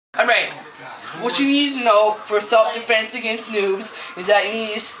Alright, what you need to know for self-defense against noobs is that you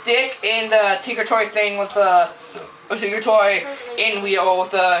need a stick and a Tinker Toy thing with a Tinker Toy in wheel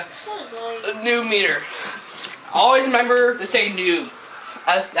with a noob meter. Always remember to say noob.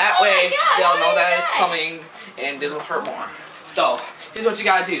 That way they'll know that it's coming and it'll hurt more. So, here's what you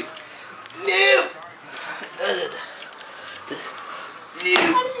gotta do. Noob! How did he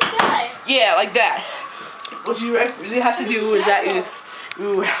die? Yeah, like that. What you really have to do is that you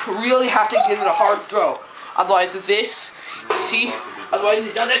really have to give it a hard throw. Otherwise, with this, see? Otherwise,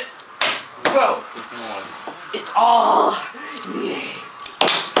 it doesn't go. It's all.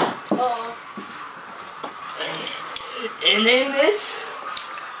 And then this.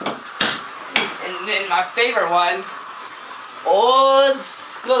 And then my favorite one. Old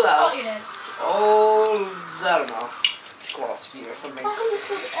Skolas. Oh, I don't know. Squallsky or something.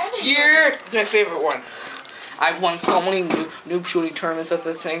 Here is my favorite one. I've won so many noob shooting tournaments with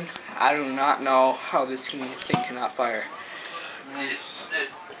this thing. I do not know how this thing cannot fire.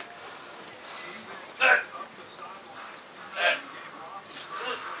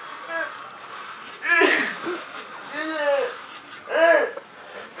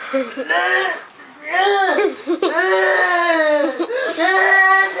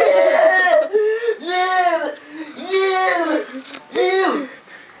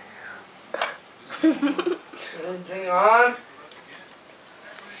 Hang on.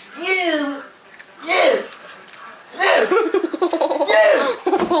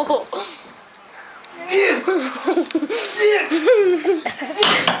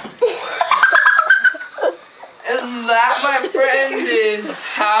 And that, my friend, is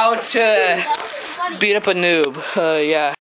how to beat up a noob. Yeah.